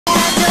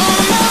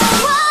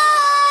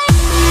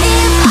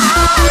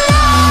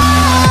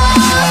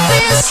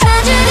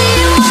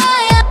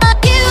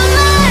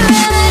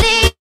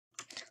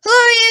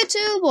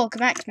welcome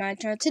back to my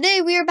channel. Today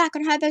we are back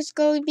on Hypex,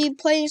 going to be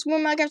playing some more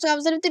Minecraft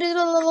Skywars.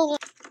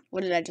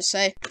 What did I just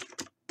say?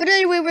 But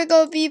anyway, we're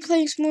going to be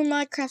playing some more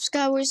Minecraft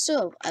Skywars,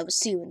 so I will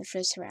see you in the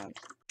first round.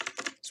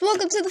 So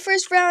welcome to the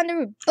first round,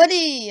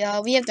 everybody.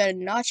 We have the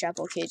notch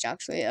apple cage,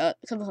 actually.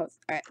 Come on.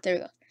 Alright, there we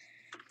go.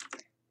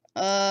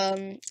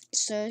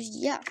 So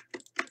yeah.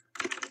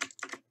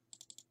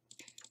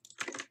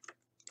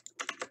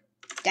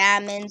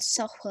 Diamonds,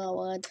 so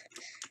forward.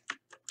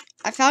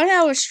 I found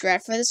out a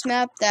strat for this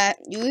map that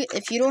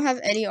if you don't have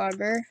any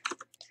armor,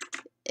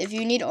 if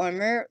you need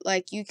armor,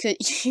 like you could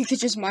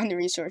just mine the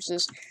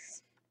resources,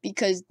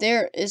 because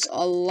there is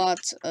a lot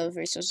of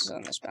resources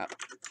on this map,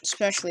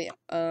 especially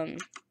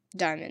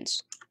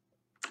diamonds.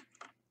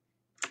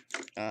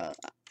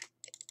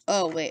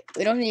 Oh wait,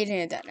 we don't need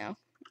any of that now.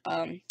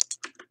 I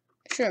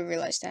should have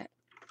realized that.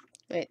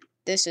 Wait,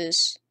 this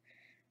is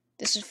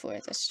 4,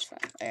 this is 5.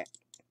 Alright.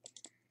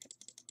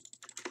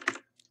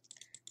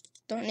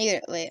 Don't need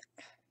it. Wait.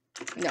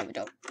 No, we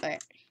don't.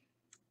 Alright.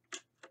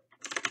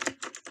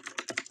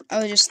 I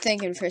was just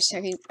thinking for a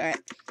second. Alright.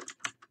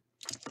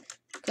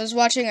 I was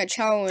watching a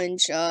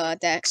challenge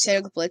that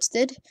Xetic Blitz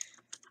did.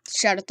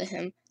 Shout out to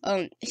him.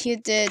 He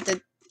did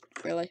the...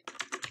 Really?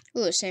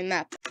 Ooh, the same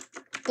map.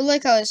 But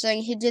like I was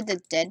saying, he did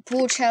the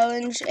Deadpool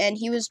challenge, and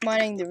he was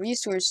mining the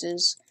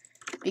resources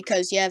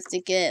because you have to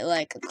get,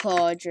 like, a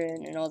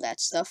cauldron and all that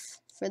stuff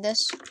for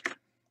this.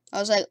 I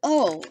was like,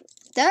 oh,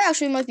 that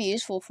actually might be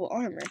useful for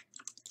armor.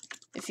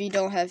 If you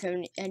don't have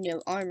any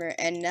armor,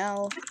 and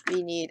now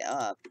we need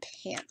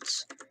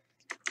pants.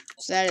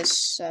 So that is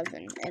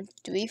 7. And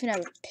do we even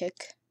have a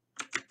pick?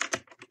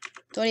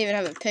 Don't even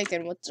have a pick,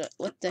 and what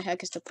the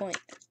heck is the point?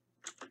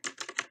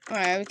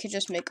 Alright, we could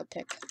just make a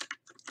pick.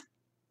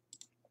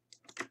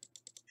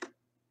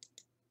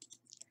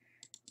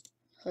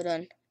 Hold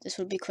on, this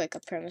would be quick, I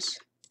promise.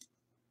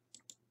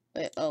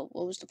 Wait, oh,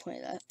 what was the point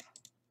of that?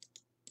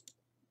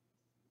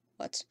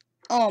 What?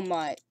 Oh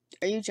my,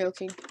 are you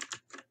joking?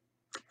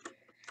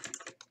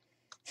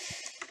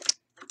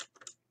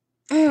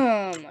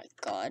 Oh my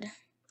god.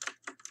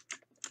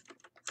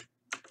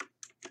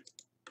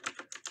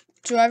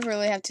 Do I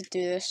really have to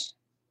do this?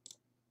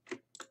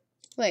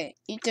 Wait,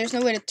 there's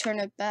no way to turn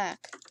it back.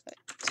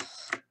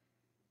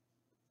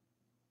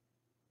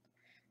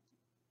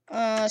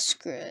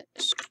 Screw it.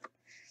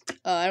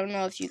 I don't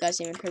know if you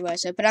guys even heard what I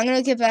said, but I'm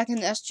gonna get back in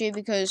the SG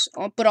because,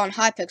 but on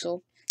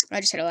Hypixel.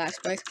 I just hit a lag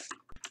spike.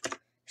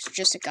 There's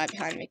just a guy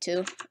behind me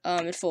too,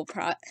 in full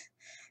prot.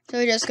 So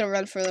we're just gonna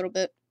run for a little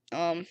bit.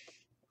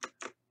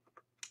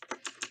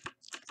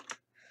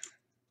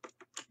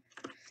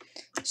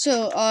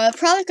 So, I'm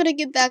probably gonna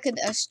get back in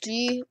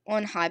SG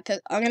on Hypixel.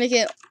 I'm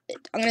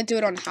gonna do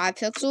it on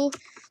Hypixel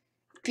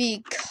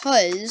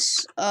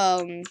because,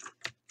 what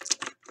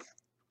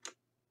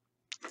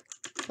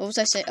was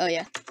I saying? Oh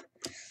yeah.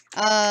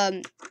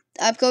 I'm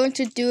going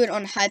to do it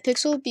on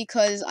Hypixel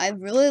because I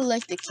really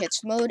like the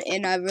kits mode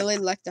and I really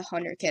like the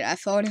hunter kit. I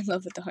fell in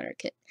love with the hunter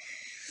kit.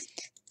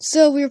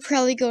 So we're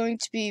probably going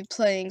to be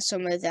playing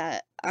some of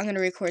that. I'm gonna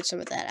record some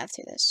of that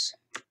after this.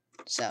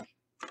 So.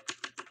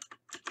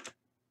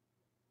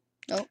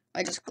 Nope,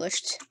 I just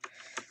glitched.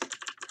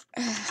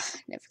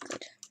 Never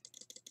good.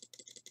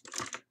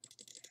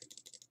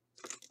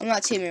 I'm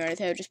not teaming or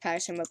anything, I'm just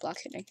passing my block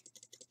hitting.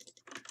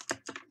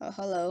 Oh,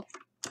 hello.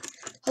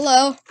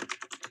 Hello!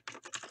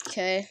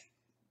 Okay,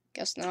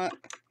 guess not.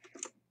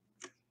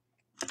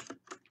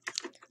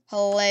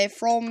 Hello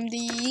from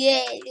the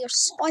other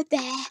side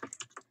there.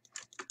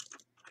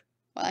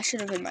 Well, that should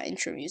have been my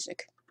intro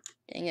music.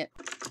 Dang it.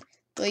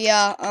 But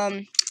yeah,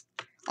 I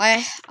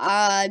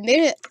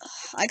made it.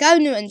 I got a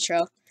new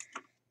intro.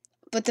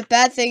 But the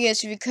bad thing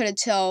is, if you couldn't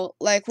tell,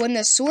 like when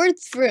the sword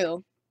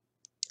threw,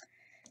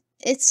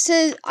 it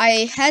said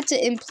I had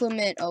to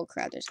implement. Oh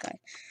crap, this guy.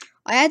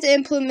 I had to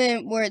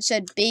implement where it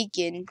said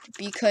bacon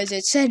because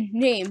it said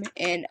name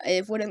and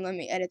it wouldn't let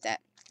me edit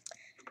that.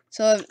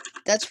 So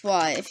that's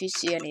why, if you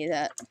see any of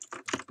that.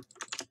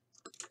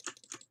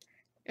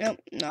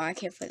 Nope, no, I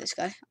can't fight this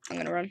guy. I'm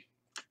gonna run.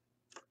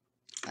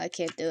 I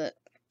can't do it.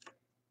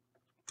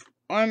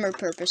 Armor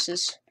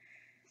purposes.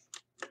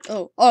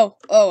 Oh,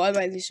 I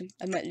might lose him.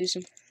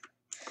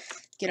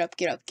 Get up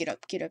here. Get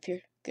up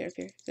here.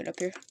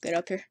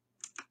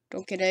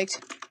 Don't get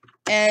egged.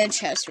 And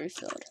chest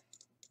refilled.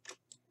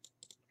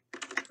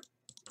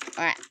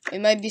 Alright, we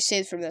might be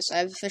saved from this. I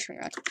have a fishing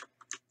rod.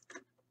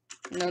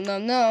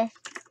 No.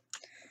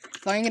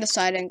 If I can get a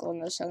side angle on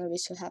this, I'm gonna be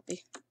so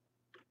happy.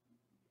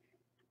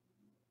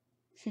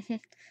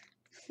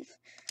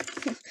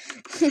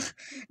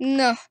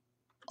 No.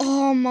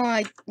 Oh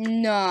my,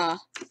 nah.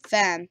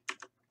 Fam.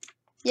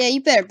 Yeah,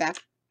 you better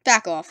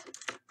back off.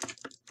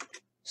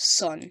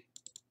 Son.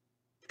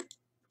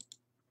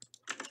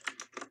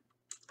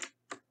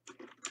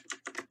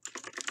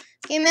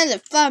 Game ends in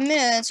 5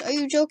 minutes. Are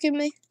you joking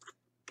me?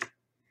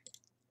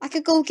 I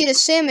could go get a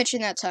sandwich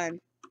in that time.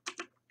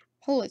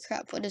 Holy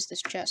crap, what is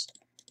this chest?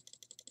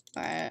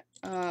 Alright,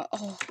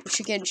 oh, we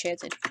should get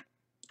enchanted.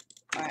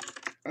 Alright,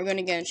 we're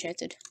gonna get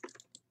enchanted.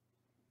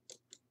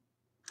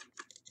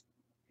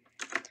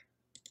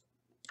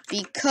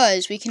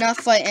 Because we cannot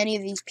fight any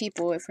of these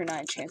people if we're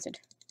not enchanted.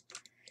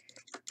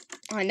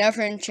 I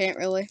never enchant,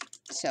 really.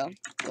 So,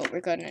 but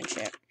we're gonna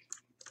enchant.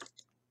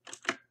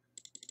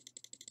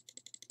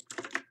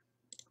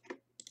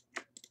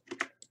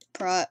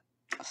 Prot.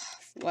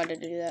 Why did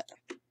I do that?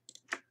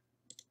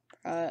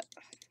 Prot.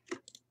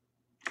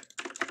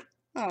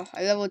 Oh,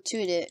 I level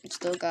 2'd it and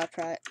still got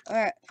Prot.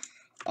 Alright.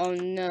 Oh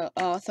no.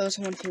 Oh, I thought it was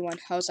a 1v1.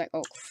 I was like,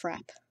 oh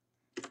crap.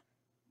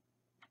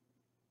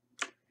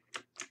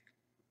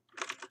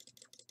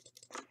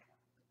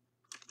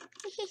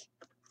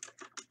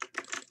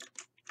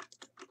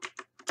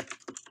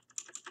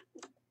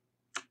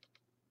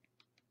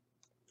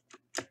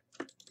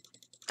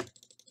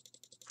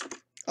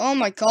 Oh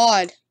my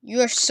god.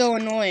 You are so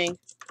annoying.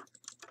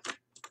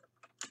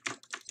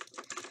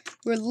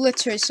 We're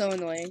literally so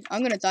annoying.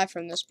 I'm gonna die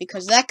from this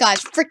because that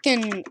guy's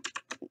freaking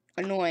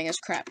annoying as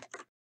crap.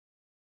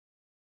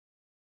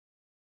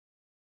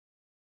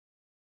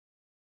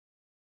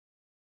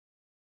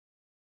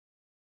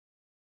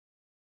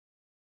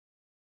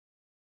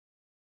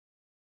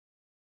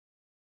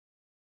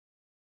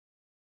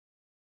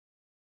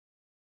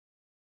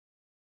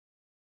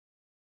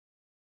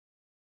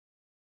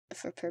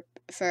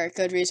 For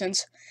good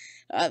reasons.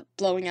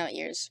 Blowing out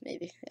ears,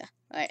 maybe. Yeah.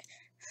 Alright.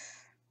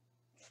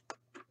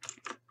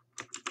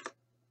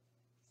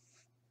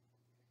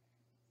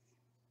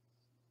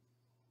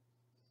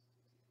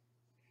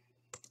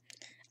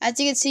 As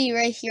you can see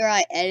right here,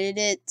 I edited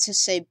it to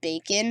say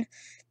bacon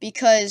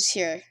because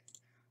here,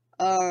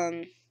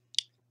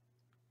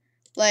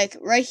 like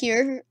right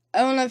here, I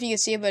don't know if you can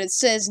see it, but it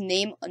says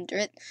name under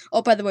it.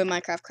 Oh, by the way,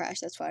 Minecraft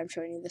crashed. That's why I'm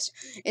showing you this.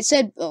 It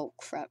said, oh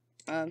crap,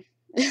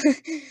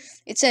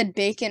 it said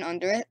bacon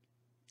under it.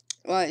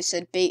 Well, it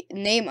said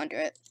name under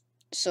it.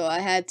 So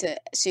I had to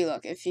see.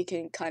 Look, if you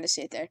can kind of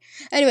see it there.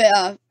 Anyway,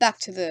 back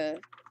to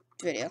the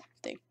video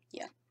thing.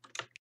 Yeah.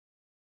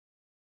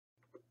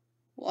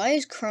 Why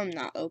is Chrome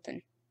not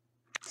open?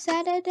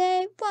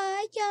 Saturday,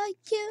 why are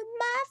you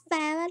my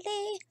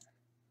family?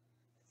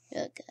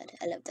 Oh god,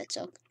 I love that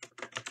song.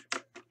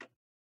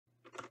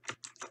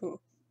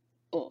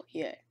 Oh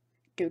yeah.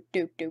 Doop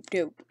doop doop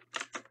doop.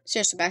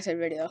 Seriously, back to the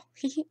video.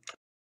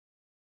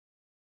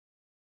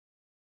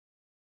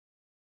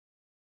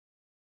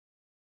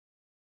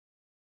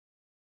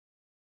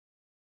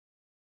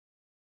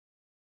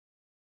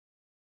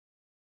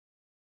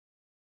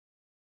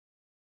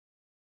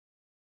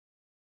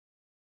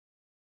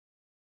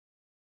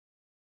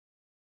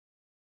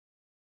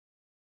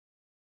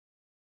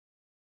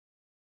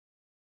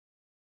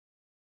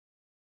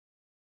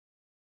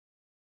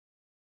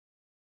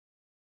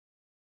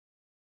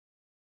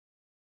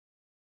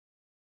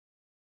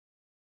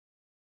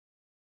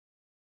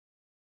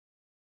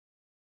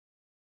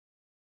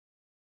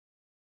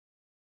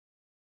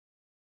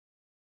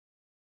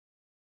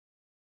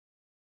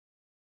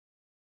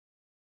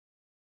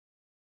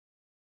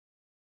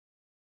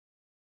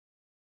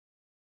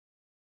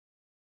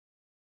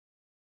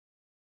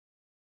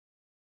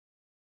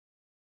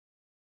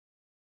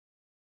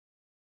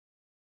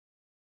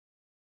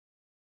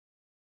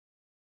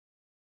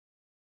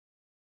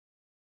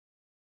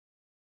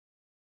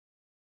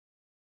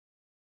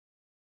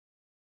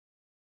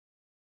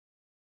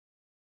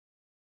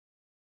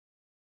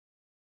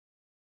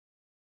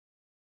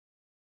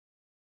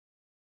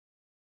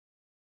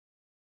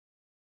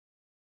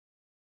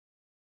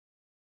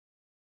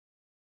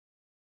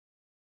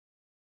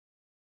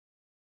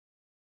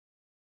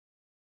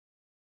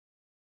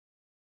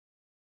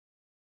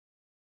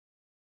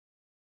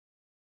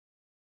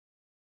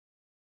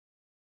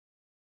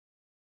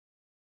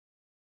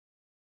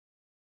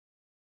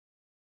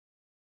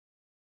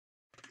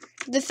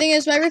 The thing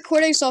is, my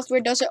recording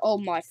software doesn't. Oh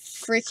my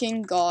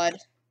freaking god.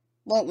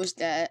 What was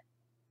that?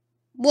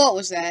 What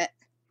was that?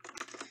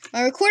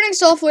 My recording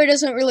software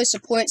doesn't really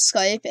support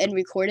Skype and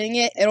recording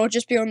it. It'll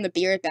just be on the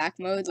be right back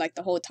mode like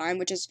the whole time,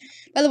 which is,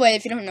 by the way,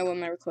 if you don't know what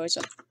my recording is,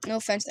 no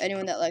offense to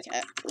anyone that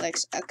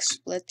likes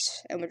XSplit,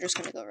 and we're just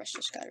gonna go rush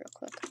this guy real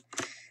quick.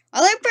 I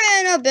like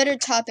bringing up better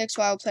topics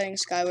while playing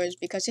Skywars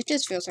because it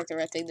just feels like the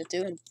right thing to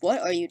do. And what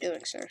are you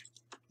doing, sir?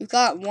 You've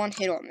got one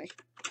hit on me.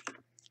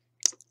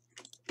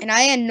 And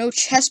I had no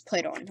chest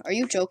plate on. Are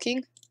you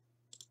joking?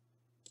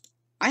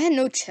 I had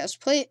no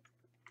chest plate?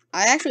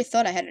 I actually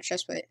thought I had a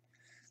chest plate.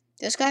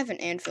 Does this guy have an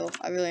anvil?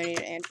 I really need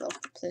an anvil,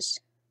 please.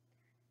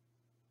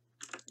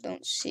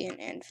 Don't see an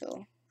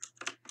anvil.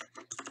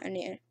 I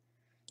need it.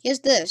 He has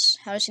this.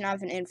 How does he not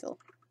have an anvil?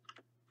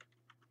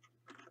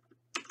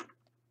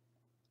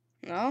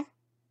 No?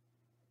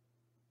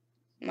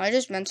 Am I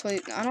just mentally?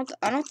 I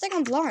don't think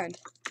I'm blind.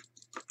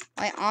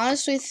 I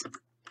honestly.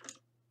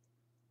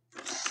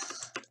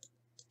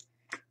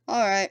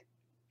 All right.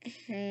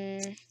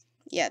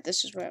 Yeah,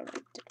 this is what I would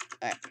do.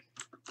 All right.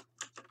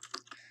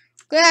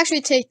 I'm gonna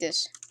actually take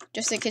this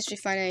just in case we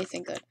find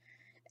anything good.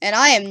 And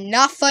I am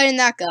not fighting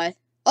that guy.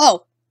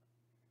 Oh.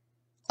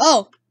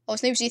 Oh. Oh,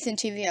 his name's Ethan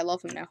TV. I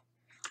love him now.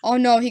 Oh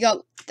no,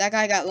 that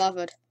guy got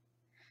lavaed.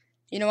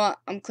 You know what?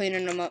 I'm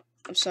cleaning him up.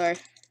 I'm sorry.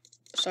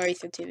 Sorry,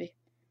 Ethan TV.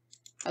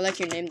 I like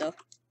your name though.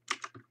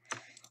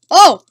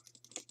 Oh!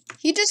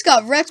 He just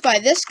got wrecked by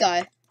this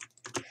guy.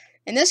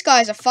 And this guy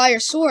has a fire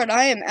sword.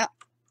 I am out.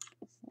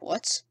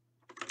 What?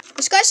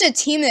 This guy said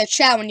team in the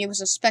chat when he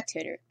was a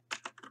spectator.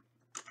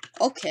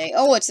 Okay.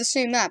 Oh, it's the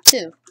same map,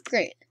 too.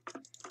 Great.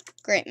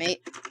 Great,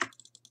 mate.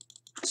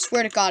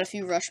 Swear to God if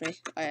you rush me.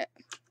 Alright.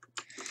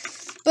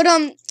 But,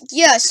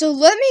 yeah, so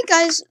let me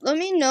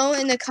know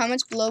in the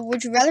comments below,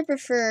 would you rather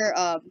prefer,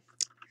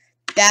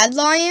 Bad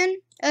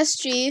Lion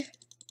SG,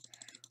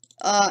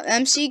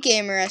 MC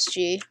Gamer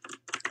SG,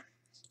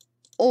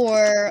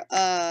 or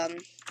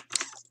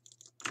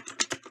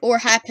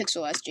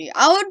Hypixel SG.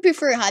 I would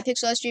prefer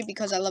Hypixel SG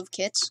because I love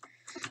kits.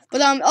 But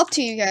up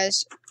to you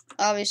guys.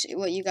 Obviously,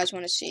 what you guys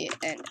want to see.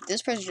 And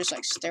this person's just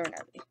like staring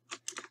at me.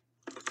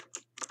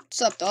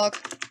 What's up, dog?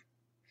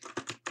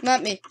 Come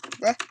at me,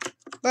 bruh.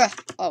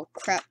 Oh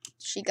crap.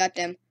 She got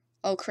them.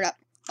 Oh crap.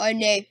 Oh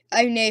no,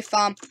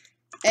 fam.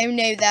 Oh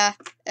no, there.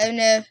 Oh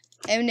no.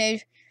 Oh no.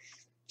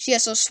 She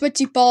has those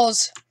sweaty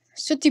balls.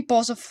 Sweaty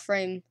balls of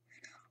frame.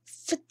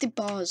 Flitty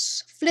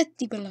balls.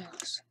 Flitty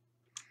balls.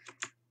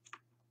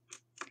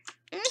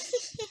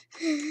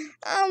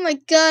 Oh my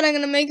god, I'm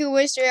gonna make you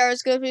waste your hours.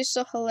 It's gonna be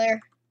so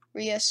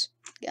hilarious.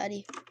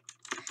 Gotti.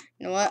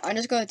 You know what? I'm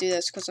just gonna do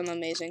this because I'm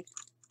amazing.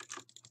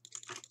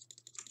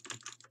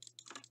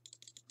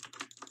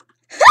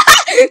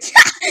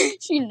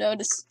 She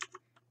noticed.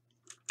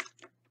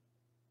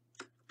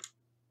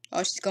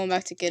 Oh, she's going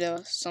back to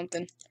get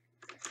something.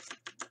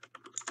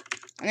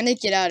 I'm gonna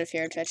get out of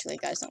here eventually,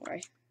 guys. Don't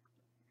worry.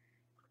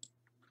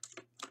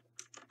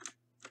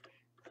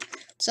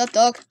 What's up,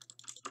 dog?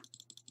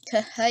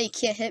 Hey, you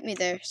can't hit me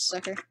there,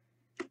 sucker.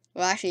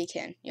 Well, actually, you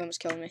can. You almost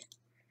killed me.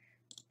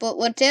 But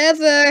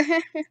whatever.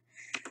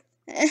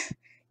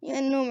 Yeah,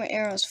 no more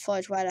arrows.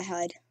 Fudge. Why'd I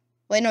hide?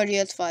 Wait, no, she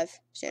had 5.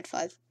 She had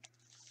 5.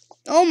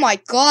 Oh my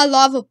god,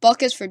 lava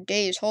buckets for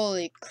days.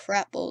 Holy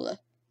crap, Bola.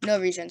 No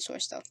regen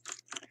source, though.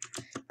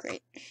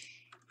 Great.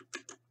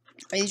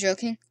 Are you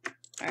joking?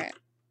 Alright.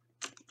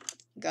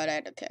 God, I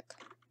had to pick.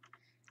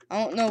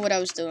 I don't know what I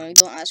was doing.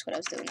 Don't ask what I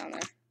was doing down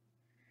there.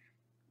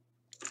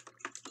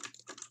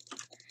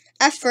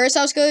 At first,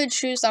 I was going to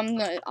choose I'm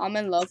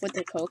in Love with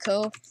the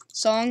Coco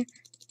song.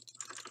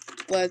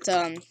 But,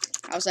 I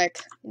was like,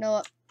 you know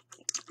what?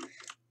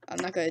 I'm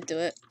not going to do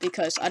it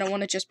because I don't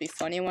want to just be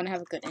funny. I want to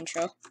have a good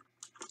intro.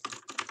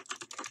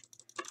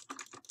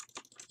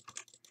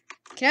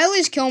 Can I at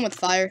least kill him with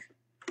fire?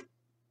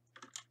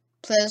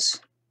 Please.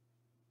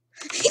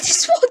 He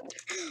just walked.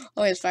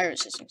 Oh, he has fire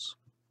resistance.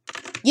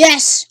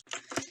 Yes!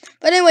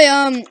 But anyway,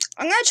 I'm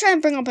gonna try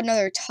and bring up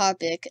another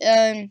topic.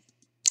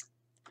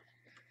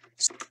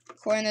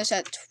 Recording this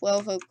at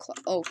 12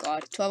 o'clock. Oh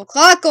god, 12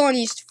 o'clock on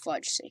Easter.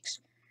 Fudge sakes.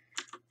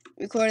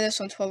 Recording this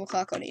on 12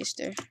 o'clock on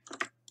Easter.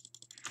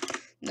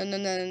 No. I'm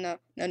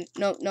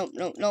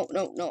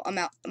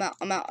out.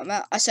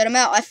 I said I'm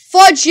out. I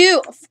fudge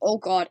you! Oh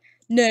god.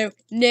 No.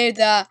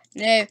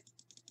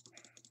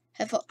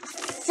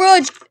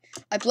 Fudge!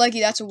 I blanky,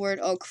 that's a word.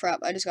 Oh crap,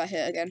 I just got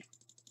hit again.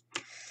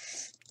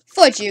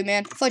 Fudge you,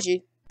 man. Fudge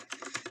you.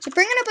 So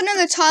bringing up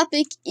another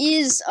topic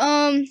is,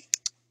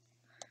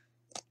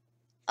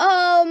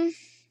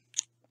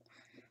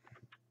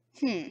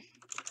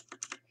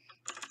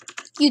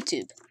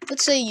 YouTube.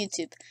 Let's say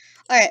YouTube.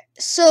 Alright,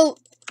 so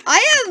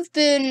I have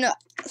been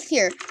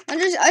here. I'm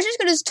just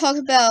gonna talk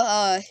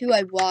about who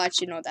I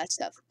watch and all that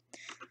stuff.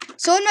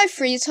 So in my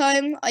free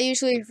time, I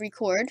usually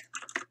record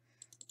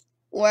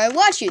or I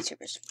watch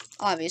YouTubers.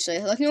 Obviously,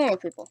 like normal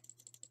people.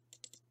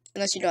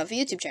 Unless you don't have a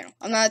YouTube channel.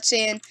 I'm not,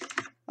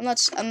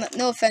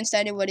 no offense to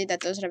anybody that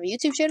doesn't have a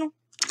YouTube channel.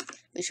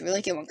 We should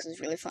really get one because it's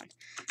really fun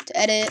to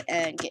edit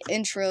and get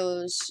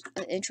intros.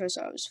 Intros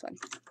are always fun.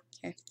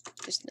 Okay,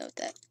 just note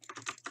that.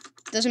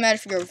 Doesn't matter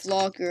if you're a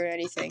vlogger or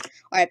anything.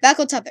 Alright, back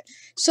on topic.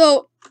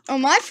 So,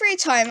 on my free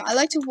time, I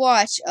like to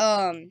watch,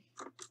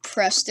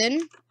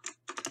 Preston,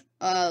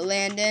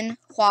 Landon,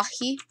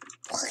 Joaquin.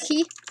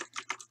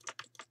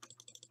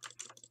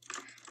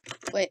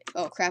 Wait,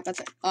 oh crap,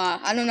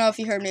 I don't know if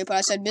you heard me, but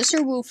I said Mr.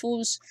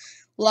 Woofles,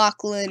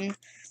 Lachlan,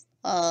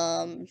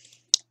 Joaquin,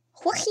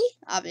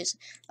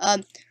 obviously.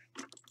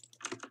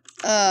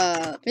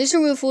 Mr.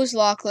 Woofles,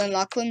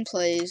 Lachlan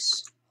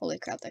plays. Holy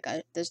crap,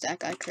 does that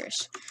guy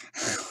curse?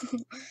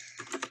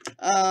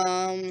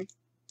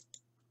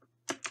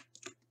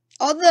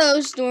 All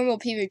those normal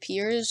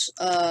PvPers,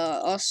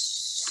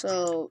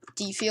 also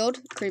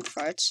D-Field, Creep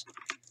Farts.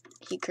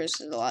 He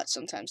curses a lot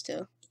sometimes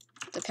too.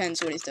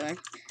 Depends what he's doing.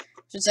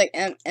 If it's like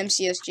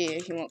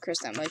MCSG, he won't curse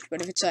that much,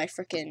 but if it's like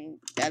freaking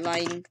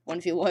Deadline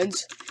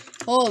 1v1s,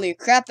 holy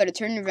crap, better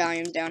turn your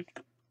volume down.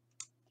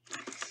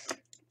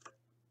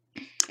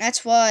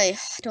 That's why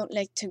I don't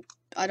like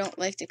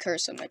to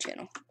curse on my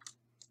channel.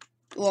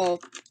 Well,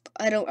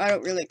 I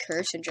don't really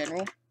curse in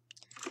general.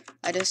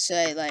 I just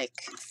say like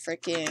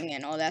freaking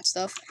and all that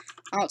stuff.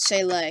 I don't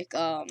say like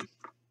I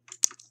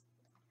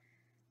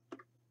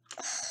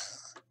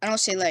don't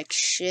say like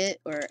shit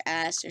or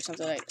ass or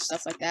something like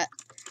stuff like that.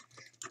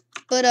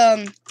 But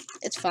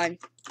it's fine.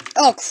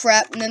 Oh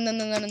crap! No.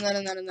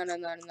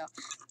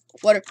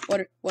 Water.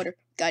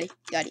 Got it.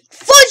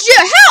 Fudge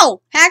your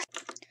hell! Hack!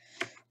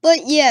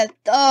 But yeah,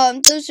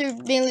 those are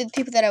mainly the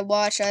people that I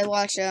watch. I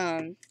watch,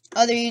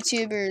 other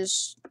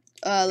YouTubers,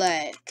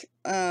 like,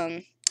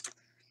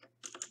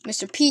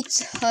 Mr.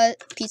 Pizza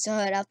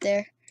Hut out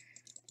there.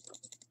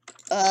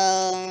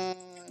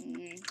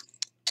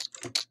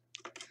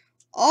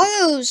 All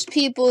those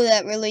people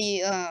that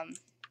really,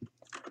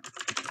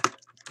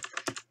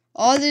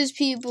 all those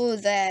people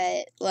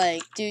that,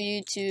 like, do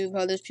YouTube,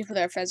 all those people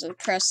that are friends with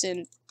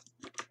Preston.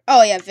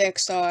 Oh yeah,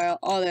 Vicstar,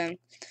 all them.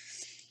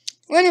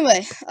 Well,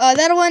 anyway,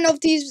 that'll end off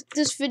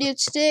this video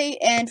today,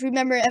 and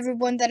remember,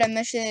 everyone that I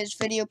mentioned in this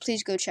video,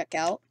 please go check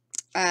out.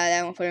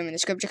 I won't put them in the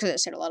description because I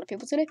said a lot of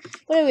people today.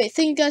 But anyway,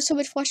 thank you guys so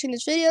much for watching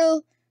this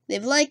video.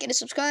 Leave a like and a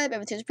subscribe,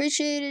 everything's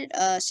appreciated.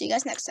 See you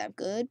guys next time.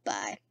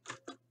 Goodbye.